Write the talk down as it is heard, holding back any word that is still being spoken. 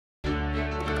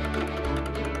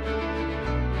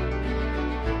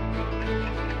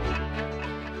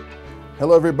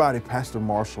Hello everybody, Pastor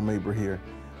Marshall Mabry here,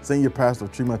 Senior Pastor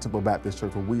of Tremont Baptist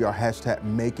Church, where we are hashtag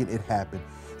making it happen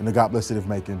in the God bless city of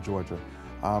Macon, Georgia.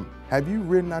 Have you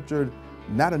written out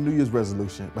not a New Year's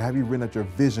resolution, but have you written out your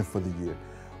vision for the year?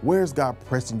 Where's God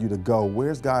pressing you to go?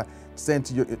 Where's God saying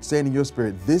in your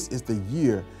spirit, this is the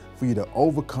year for you to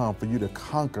overcome, for you to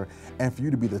conquer, and for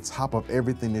you to be the top of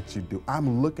everything that you do?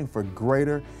 I'm looking for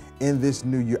greater in this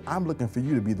new year. I'm looking for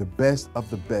you to be the best of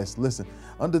the best. Listen,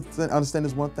 understand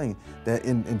this one thing, that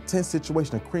in intense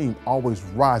situation, the cream always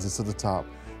rises to the top.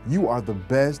 You are the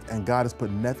best, and God has put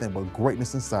nothing but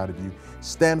greatness inside of you.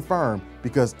 Stand firm,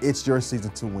 because it's your season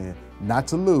to win. Not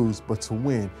to lose, but to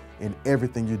win in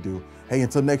everything you do. Hey,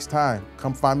 until next time,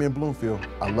 come find me in Bloomfield.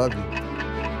 I love you.